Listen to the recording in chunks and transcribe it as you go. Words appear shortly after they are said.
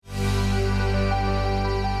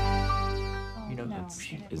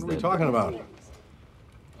is What are we that talking about?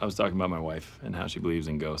 I was talking about my wife and how she believes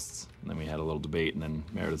in ghosts. And then we had a little debate, and then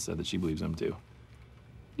Meredith said that she believes in them too.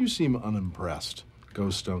 You seem unimpressed.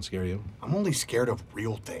 Ghosts don't scare you? I'm only scared of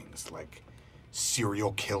real things, like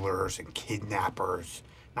serial killers and kidnappers.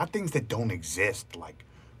 Not things that don't exist, like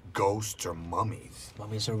ghosts or mummies.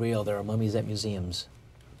 Mummies are real. There are mummies at museums.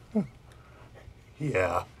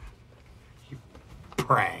 Yeah. You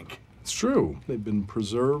prank. It's true. They've been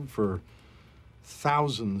preserved for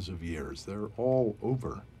thousands of years. They're all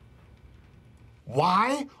over.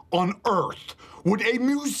 Why on earth would a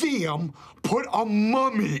museum put a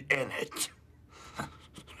mummy in it?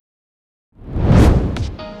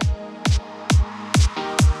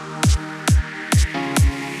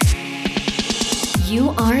 You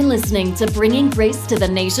are listening to Bringing Grace to the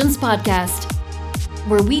Nations podcast,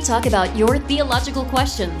 where we talk about your theological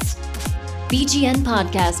questions. BGN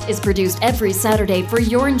Podcast is produced every Saturday for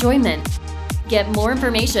your enjoyment. Get more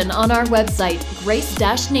information on our website,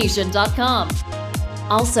 grace-nation.com.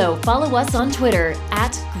 Also, follow us on Twitter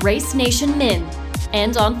at GraceNationMin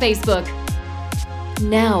and on Facebook.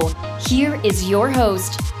 Now, here is your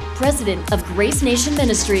host, President of Grace Nation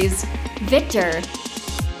Ministries, Victor.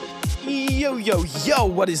 Yo,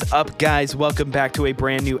 what is up, guys? Welcome back to a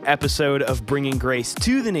brand new episode of Bringing Grace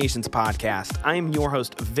to the Nations podcast. I am your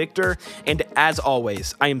host, Victor, and as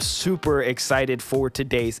always, I am super excited for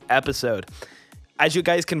today's episode. As you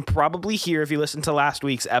guys can probably hear if you listened to last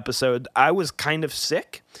week's episode, I was kind of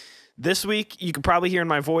sick. This week, you can probably hear in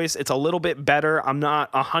my voice, it's a little bit better. I'm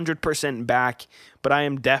not 100% back, but I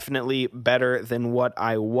am definitely better than what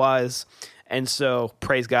I was. And so,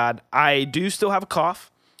 praise God. I do still have a cough.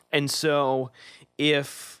 And so,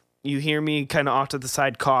 if you hear me kind of off to the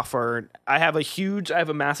side cough, or I have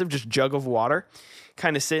a massive just jug of water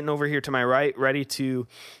kind of sitting over here to my right, ready to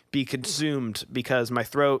be consumed because my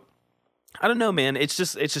throat, I don't know, man. It's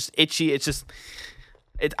just itchy.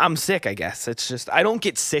 I'm sick, I guess. I don't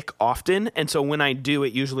get sick often. And so when I do,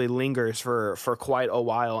 it usually lingers for quite a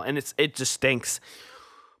while, and it just stinks.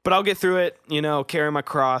 But I'll get through it, carry my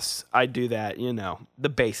cross. I do that, the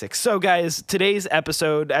basics. So guys, today's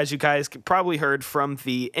episode, as you guys probably heard from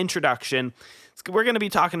the introduction, we're going to be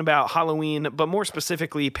talking about Halloween, but more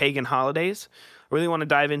specifically pagan holidays. I really want to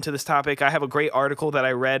dive into this topic. I have a great article that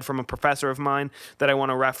I read from a professor of mine that I want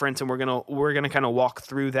to reference, and we're gonna kind of walk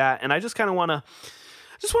through that. And I just kind of want to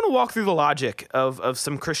walk through the logic of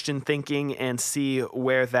some Christian thinking and see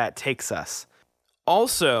where that takes us.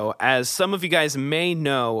 Also, as some of you guys may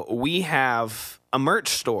know, we have a merch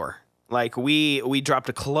store. Like we dropped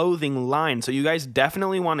a clothing line, so you guys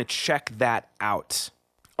definitely want to check that out.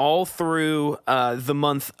 All through the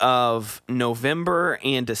month of November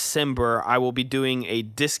and December, I will be doing a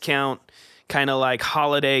discount kind of like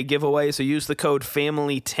holiday giveaway. So use the code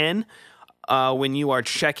FAMILY10 when you are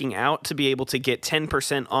checking out to be able to get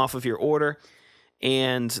 10% off of your order.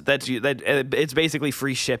 And it's basically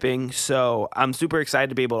free shipping. So I'm super excited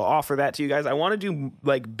to be able to offer that to you guys. I want to do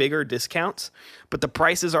like bigger discounts, but the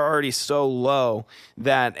prices are already so low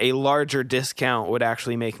that a larger discount would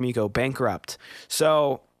actually make me go bankrupt.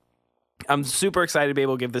 So I'm super excited to be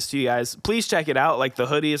able to give this to you guys. Please check it out. Like the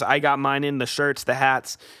hoodies, I got mine in, the shirts, the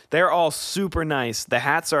hats. They're all super nice. The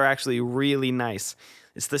hats are actually really nice.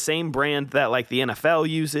 It's the same brand that like the NFL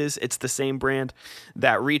uses. It's the same brand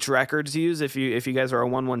that Reach Records use. If you guys are a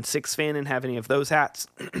 116 fan and have any of those hats,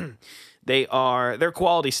 they're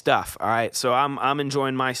quality stuff. All right. So I'm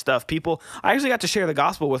enjoying my stuff. I actually got to share the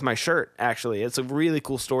gospel with my shirt. Actually, it's a really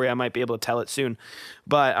cool story. I might be able to tell it soon,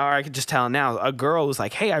 or I could just tell it now. A girl was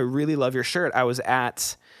like, "Hey, I really love your shirt. I was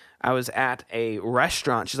at a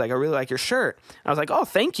restaurant. She's like, I really like your shirt. I was like, oh,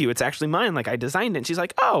 thank you. It's actually mine. Like I designed it. And she's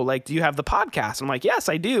like, oh, like, do you have the podcast? I'm like, yes,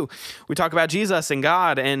 I do. We talk about Jesus and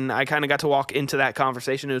God. And I kind of got to walk into that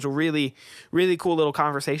conversation. It was a really, really cool little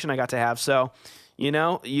conversation I got to have. So,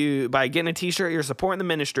 by getting a t-shirt, you're supporting the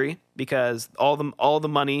ministry because all the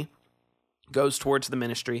money goes towards the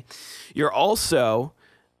ministry. You're also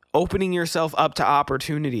opening yourself up to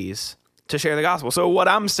opportunities to share the gospel. So what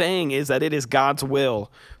I'm saying is that it is God's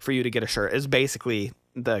will for you to get a shirt is basically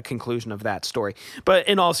the conclusion of that story. But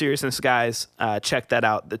in all seriousness, guys, check that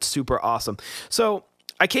out. That's super awesome. So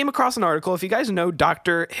I came across an article. If you guys know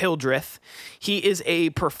Dr. Hildreth, he is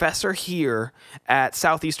a professor here at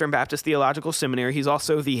Southeastern Baptist Theological Seminary. He's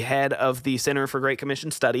also the head of the Center for Great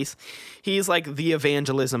Commission Studies. He's like the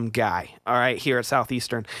evangelism guy, all right, here at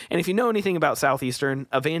Southeastern. And if you know anything about Southeastern,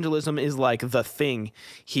 evangelism is like the thing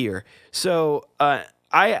here. So I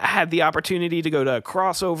had the opportunity to go to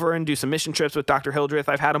Crossover and do some mission trips with Dr. Hildreth.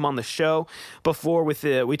 I've had him on the show before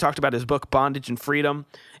we talked about his book, Bondage and Freedom.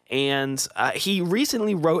 And he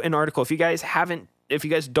recently wrote an article. If you guys haven't if you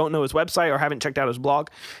guys don't know his website or haven't checked out his blog,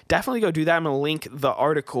 definitely go do that. I'm going to link the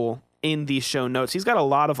article in the show notes. He's got a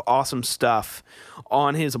lot of awesome stuff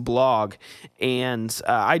on his blog, and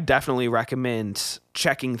I definitely recommend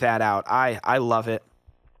checking that out. I love it.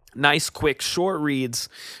 Nice, quick, short reads,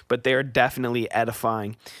 but they're definitely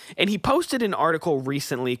edifying. And he posted an article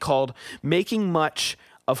recently called Making Much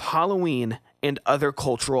of Halloween and Other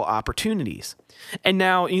Cultural Opportunities. And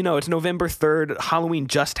now, it's November 3rd. Halloween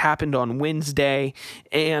just happened on Wednesday.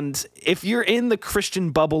 And if you're in the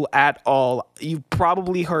Christian bubble at all, you've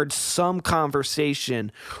probably heard some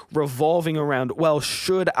conversation revolving around, well,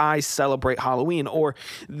 should I celebrate Halloween? Or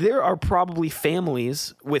there are probably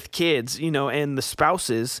families with kids, and the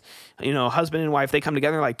spouses, husband and wife, they come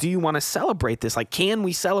together like, do you want to celebrate this? Like, can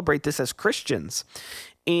we celebrate this as Christians?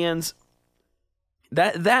 And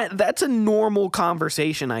that's a normal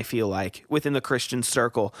conversation, I feel like, within the Christian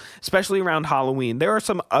circle, especially around Halloween. There are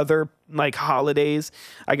some other holidays,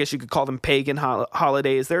 I guess you could call them pagan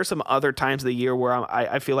holidays. There are some other times of the year where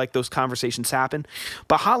I feel like those conversations happen,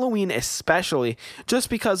 but Halloween especially, just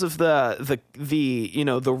because of the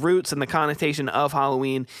roots and the connotation of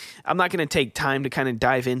Halloween. I'm not going to take time to kind of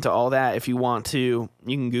dive into all that. If you want to,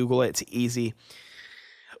 you can Google it. It's easy.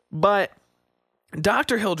 But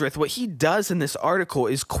Dr. Hildreth, what he does in this article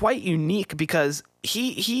is quite unique because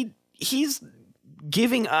he's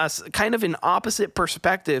giving us kind of an opposite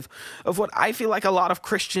perspective of what I feel like a lot of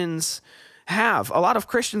Christians have. A lot of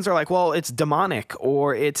Christians are like, well, it's demonic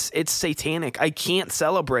or it's satanic. I can't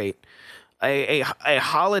celebrate a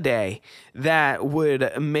holiday that would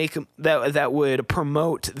that would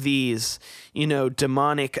promote these,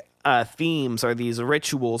 demonic themes or these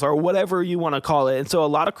rituals or whatever you want to call it. And so a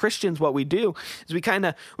lot of Christians, what we do is we kind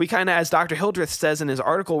of, as Dr. Hildreth says in his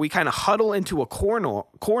article, we kind of huddle into a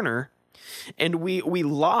corner and we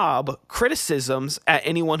lob criticisms at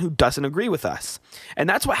anyone who doesn't agree with us. And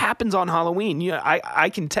that's what happens on Halloween. I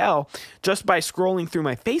can tell just by scrolling through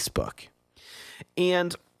my Facebook.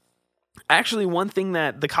 And actually, one thing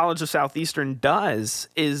that the College of Southeastern does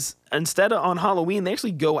is instead of on Halloween, they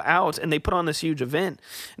actually go out and they put on this huge event.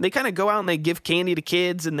 And they kind of go out and they give candy to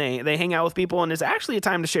kids and they hang out with people. And it's actually a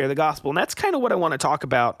time to share the gospel. And that's kind of what I want to talk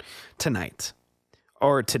about tonight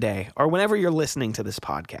or today or whenever you're listening to this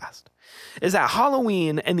podcast, is that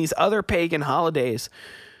Halloween and these other pagan holidays,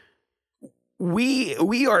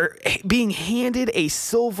 we are being handed a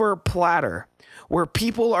silver platter where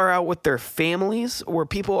people are out with their families, where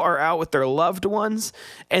people are out with their loved ones,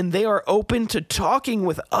 and they are open to talking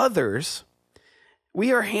with others.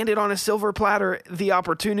 We are handed on a silver platter the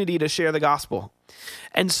opportunity to share the gospel.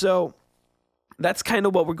 And so that's kind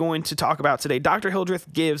of what we're going to talk about today. Dr.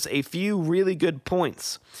 Hildreth gives a few really good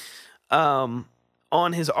points on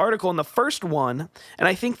his article. And the first one, and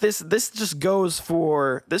I think this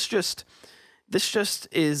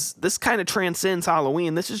kind of transcends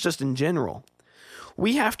Halloween. This is just in general.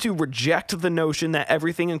 We have to reject the notion that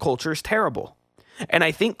everything in culture is terrible. And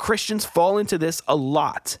I think Christians fall into this a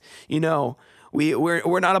lot. We're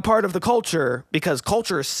not a part of the culture because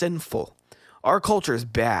culture is sinful. Our culture is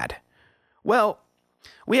bad. Well,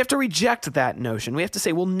 we have to reject that notion. We have to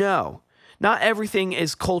say, well, no, not everything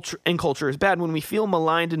is culture is bad. When we feel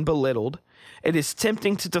maligned and belittled, it is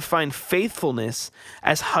tempting to define faithfulness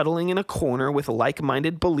as huddling in a corner with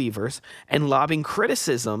like-minded believers and lobbing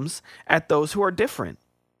criticisms at those who are different.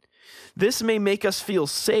 This may make us feel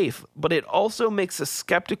safe, but it also makes us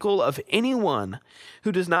skeptical of anyone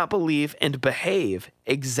who does not believe and behave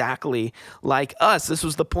exactly like us. This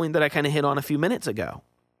was the point that I kind of hit on a few minutes ago.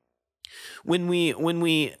 When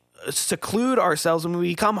we seclude ourselves, when we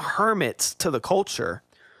become hermits to the culture,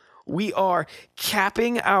 we are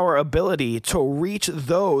capping our ability to reach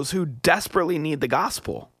those who desperately need the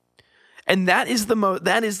gospel. And that is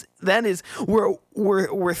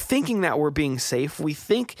we're thinking that we're being safe. We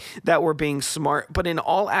think that we're being smart, but in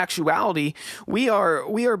all actuality, we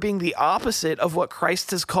are being the opposite of what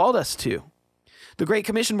Christ has called us to. The Great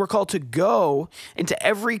Commission, we're called to go into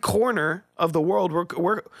every corner of the world.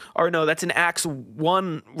 That's in Acts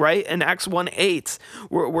 1, right? In Acts 1:8,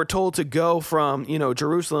 we're told to go from,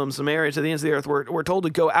 Jerusalem, Samaria to the ends of the earth. We're told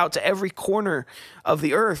to go out to every corner of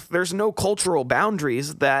the earth. There's no cultural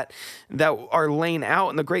boundaries that are laying out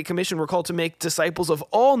in the Great Commission. We're called to make disciples of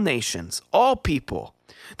all nations, all people.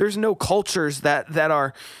 There's no cultures that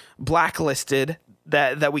are blacklisted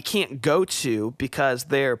that we can't go to because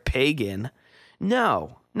they're pagan.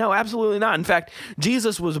 No, absolutely not. In fact,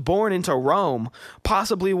 Jesus was born into Rome,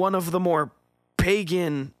 possibly one of the more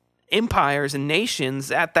pagan empires and nations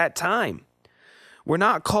at that time. We're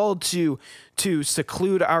not called to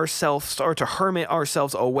seclude ourselves or to hermit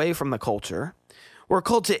ourselves away from the culture. We're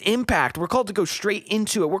called to impact. We're called to go straight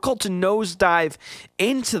into it. We're called to nosedive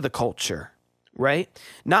into the culture, right?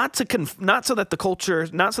 Not so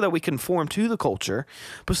that we conform to the culture,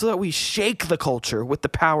 but so that we shake the culture with the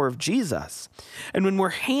power of Jesus. And when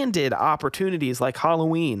we're handed opportunities like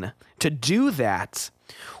Halloween to do that,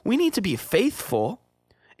 we need to be faithful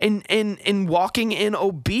in walking in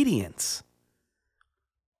obedience.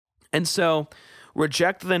 And so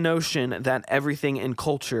reject the notion that everything in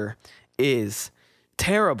culture is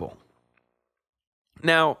terrible.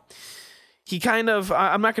 Now,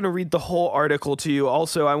 I'm not going to read the whole article to you.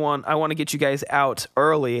 Also, I want to get you guys out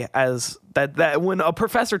early, as that when a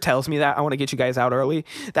professor tells me that I want to get you guys out early,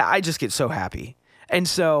 that I just get so happy. And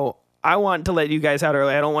so I want to let you guys out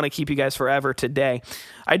early. I don't want to keep you guys forever today.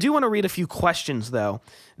 I do want to read a few questions though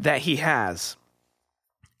that he has.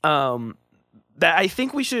 That I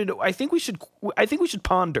think we should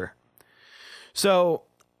ponder. So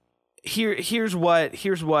here's what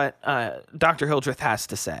Dr. Hildreth has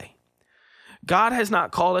to say. God has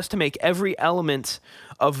not called us to make every element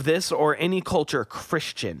of this or any culture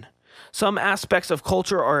Christian. Some aspects of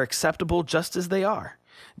culture are acceptable just as they are.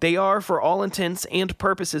 They are, for all intents and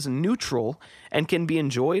purposes, neutral and can be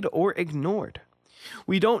enjoyed or ignored.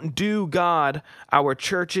 We don't do God, our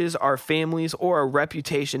churches, our families, or our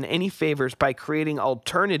reputation any favors by creating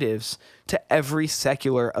alternatives to every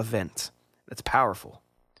secular event. That's powerful.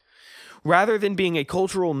 Rather than being a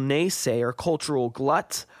cultural naysayer, cultural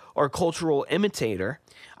glut, or cultural imitator,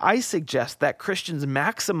 I suggest that Christians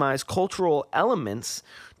maximize cultural elements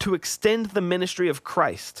to extend the ministry of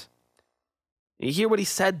Christ. You hear what he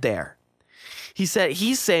said there? He's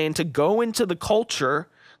saying to go into the culture,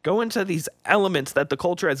 go into these elements that the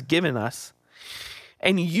culture has given us,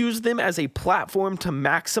 and use them as a platform to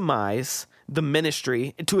maximize the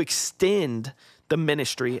ministry, to extend the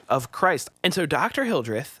ministry of Christ. And so Dr.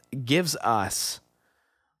 Hildreth gives us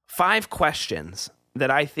 5 questions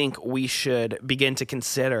that I think we should begin to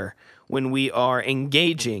consider when we are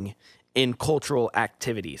engaging in cultural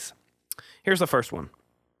activities. Here's the first one.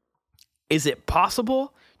 Is it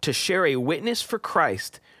possible to share a witness for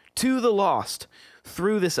Christ to the lost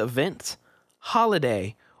through this event,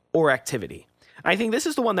 holiday, or activity? I think this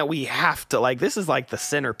is the one that we have to, this is like the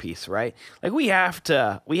centerpiece, right? We have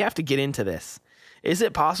to get into this. Is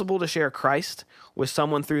it possible to share Christ with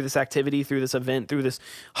someone through this activity, through this event, through this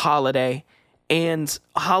holiday? And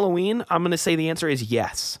Halloween, I'm going to say the answer is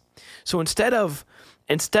yes. So instead of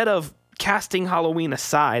casting Halloween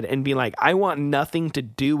aside and being like, I want nothing to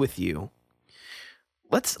do with you,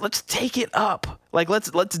 let's take it up.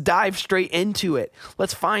 Let's dive straight into it.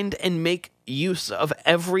 Let's find and make use of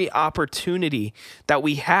every opportunity that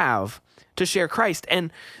we have to share Christ.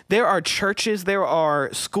 And there are churches, there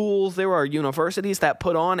are schools, there are universities that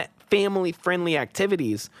put on family-friendly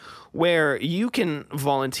activities where you can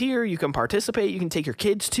volunteer, you can participate, you can take your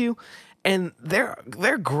kids to, and they're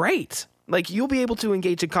great. You'll be able to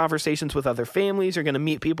engage in conversations with other families. You're going to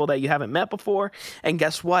meet people that you haven't met before, and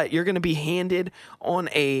guess what? You're going to be handed on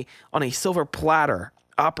a silver platter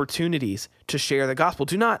opportunities to share the gospel.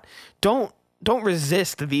 Don't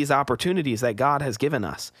resist these opportunities that God has given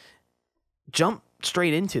us. Jump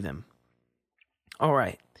straight into them. All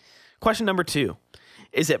right. Question number 2.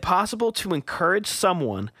 Is it possible to encourage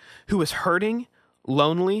someone who is hurting,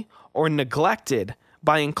 lonely, or neglected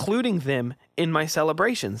by including them in my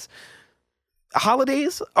celebrations?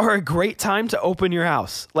 Holidays are a great time to open your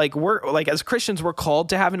house. As Christians, we're called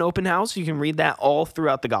to have an open house. You can read that all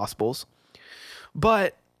throughout the Gospels.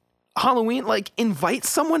 But Halloween, invite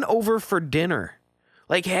someone over for dinner.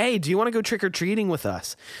 Hey, do you want to go trick-or-treating with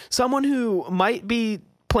us? Someone who might be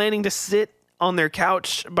planning to sit on their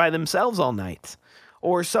couch by themselves all night.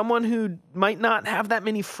 Or someone who might not have that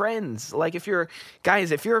many friends. If you're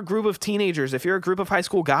a group of teenagers, if you're a group of high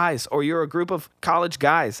school guys, or you're a group of college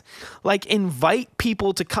guys, invite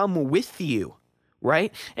people to come with you,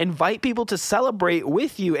 right? Invite people to celebrate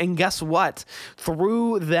with you. And guess what?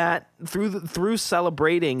 Through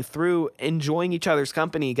celebrating, through enjoying each other's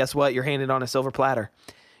company, guess what? You're handed on a silver platter.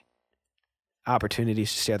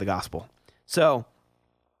 Opportunities to share the gospel. So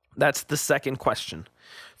that's the second question.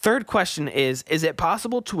 Third question is it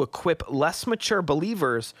possible to equip less mature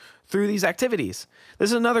believers through these activities? This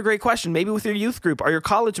is another great question. Maybe with your youth group or your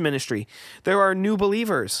college ministry, there are new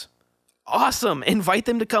believers. Awesome. Invite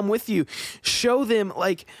them to come with you. Show them,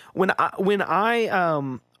 when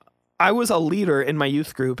I was a leader in my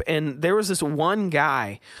youth group, and there was this one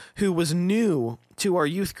guy who was new to our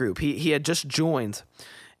youth group. He had just joined.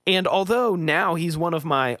 And although now he's one of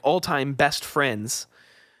my all-time best friends,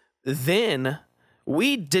 then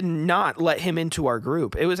we did not let him into our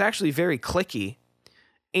group. It was actually very cliquey.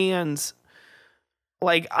 And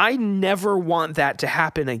Like, I never want that to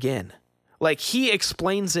happen again. Like, he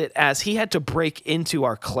explains it as he had to break into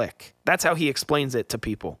our clique. That's how he explains it to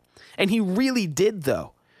people. And he really did,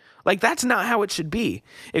 though. Like, that's not how it should be.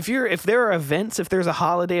 If there are events, if there's a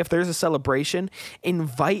holiday, if there's a celebration,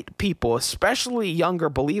 invite people, especially younger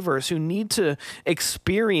believers who need to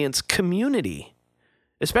experience community.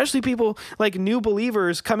 Especially people like new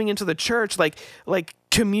believers coming into the church. Like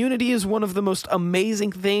community is one of the most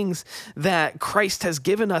amazing things that Christ has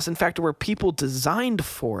given us. In fact, we're people designed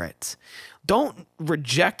for it. Don't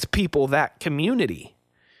reject people that community.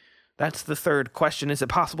 That's the third question. Is it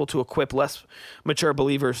possible to equip less mature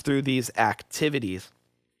believers through these activities?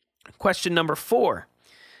 Question number 4.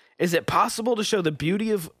 Is it possible to show the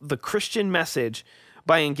beauty of the Christian message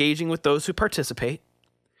by engaging with those who participate?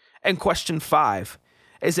 And question 5.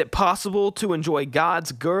 Is it possible to enjoy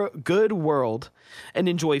God's good world and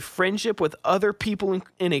enjoy friendship with other people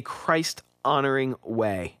in a Christ-honoring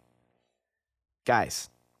way?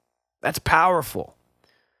 Guys, that's powerful.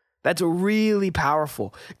 That's really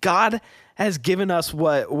powerful. God has given us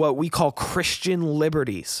what we call Christian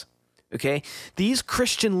liberties, okay? These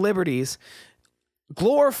Christian liberties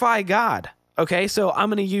glorify God. Okay, so I'm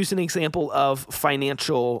going to use an example of I'm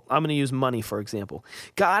going to use money, for example.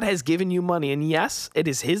 God has given you money, and yes, it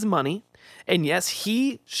is his money, and yes,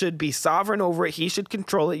 he should be sovereign over it. He should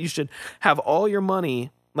control it. You should have all your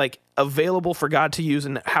money, like, available for God to use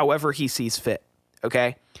and however he sees fit,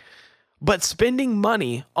 okay? But spending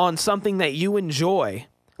money on something that you enjoy,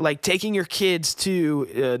 like taking your kids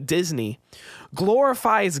to Disney,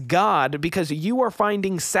 glorifies God because you are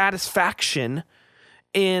finding satisfaction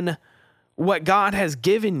in what God has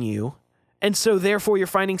given you, and so therefore you're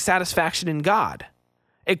finding satisfaction in God.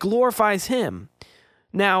 It glorifies him.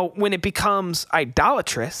 Now, when it becomes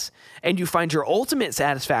idolatrous and you find your ultimate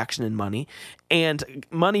satisfaction in money, and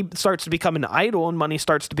money starts to become an idol and money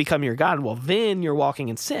starts to become your God, well, then you're walking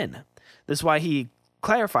in sin. This is why he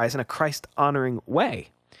clarifies in a Christ-honoring way.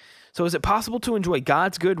 So is it possible to enjoy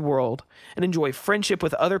God's good world and enjoy friendship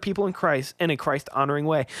with other people in Christ in a Christ-honoring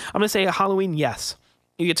way? I'm going to say at Halloween, yes.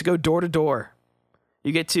 You get to go door to door.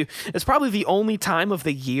 It's probably the only time of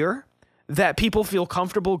the year that people feel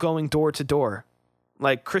comfortable going door to door.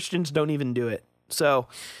 Like, Christians don't even do it. So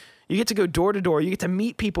you get to go door to door. You get to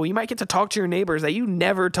meet people. You might get to talk to your neighbors that you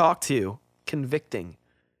never talk to. Convicting.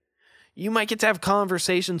 You might get to have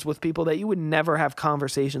conversations with people that you would never have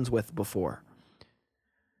conversations with before.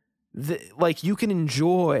 You can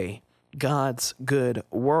enjoy God's good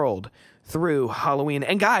world through Halloween.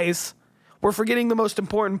 And guys, we're forgetting the most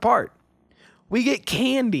important part. We get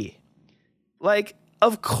candy. Like,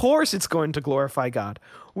 of course it's going to glorify God.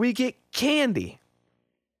 We get candy.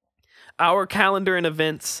 Our calendar and the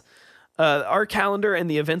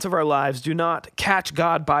events of our lives do not catch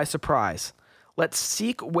God by surprise. Let's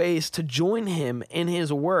seek ways to join him in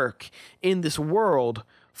his work in this world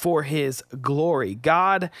for his glory.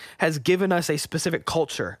 God has given us a specific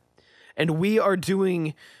culture, and we are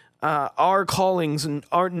doing our callings and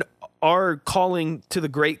our calling to the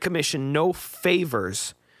Great Commission no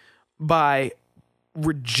favors by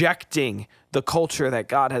rejecting the culture that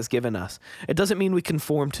God has given us. It doesn't mean we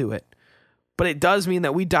conform to it, but it does mean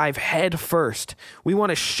that we dive head first. We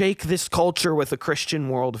want to shake this culture with a Christian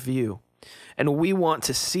worldview. And we want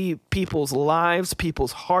to see people's lives,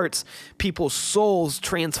 people's hearts, people's souls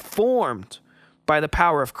transformed by the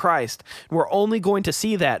power of Christ. We're only going to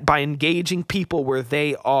see that by engaging people where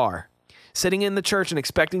they are. Sitting in the church and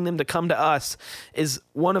expecting them to come to us is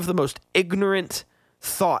one of the most ignorant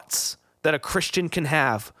thoughts that a Christian can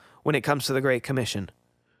have when it comes to the Great Commission.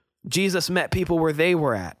 Jesus met people where they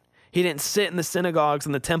were at. He didn't sit in the synagogues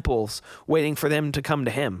and the temples waiting for them to come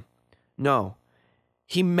to him. No.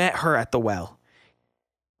 He met her at the well.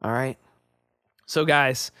 All right? So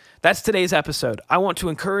guys, that's today's episode. I want to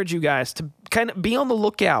encourage you guys to kind of be on the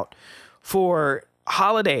lookout for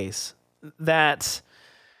holidays that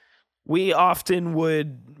we often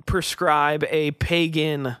would prescribe a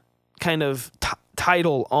pagan kind of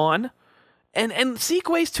title on, and seek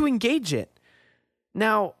ways to engage it.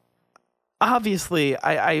 Now, obviously,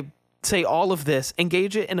 I say all of this,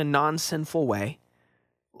 engage it in a non-sinful way.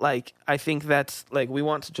 Like, I think that's, like, we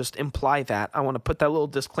want to just imply that. I want to put that little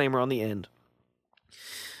disclaimer on the end.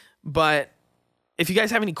 But if you guys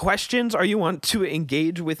have any questions or you want to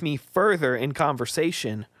engage with me further in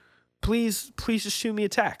conversation, please just shoot me a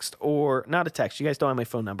text, or not a text. You guys don't have my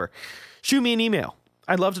phone number. Shoot me an email.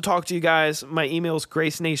 I'd love to talk to you guys. My email is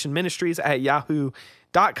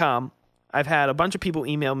gracenationministries@yahoo.com. I've had a bunch of people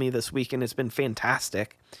email me this week, and it's been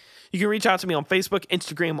fantastic. You can reach out to me on Facebook,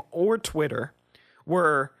 Instagram, or Twitter.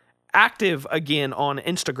 We're active again on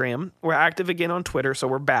Instagram. We're active again on Twitter, so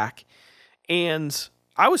we're back. And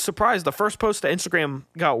I was surprised. The first post to Instagram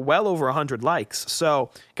got well over 100 likes. So,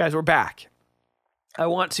 guys, we're back. I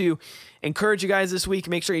want to encourage you guys this week.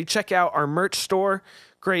 Make sure you check out our merch store,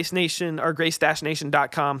 Grace Nation, or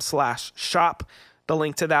grace-nation.com/shop. The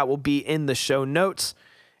link to that will be in the show notes.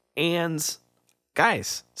 And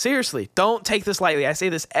guys, seriously, don't take this lightly. I say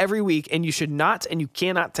this every week, and you should not and you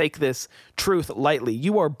cannot take this truth lightly.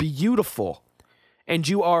 You are beautiful, and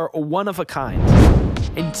you are one of a kind.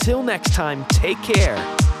 Until next time, take care,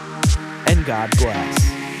 and God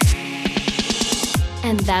bless.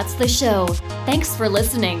 And that's the show. Thanks for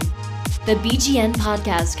listening. The BGN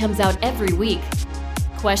podcast comes out every week.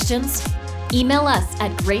 Questions? Email us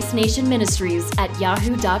at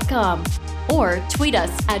gracenationministries@yahoo.com or tweet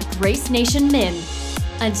us at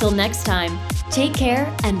GraceNationMin. Until next time, take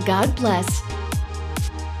care and God bless.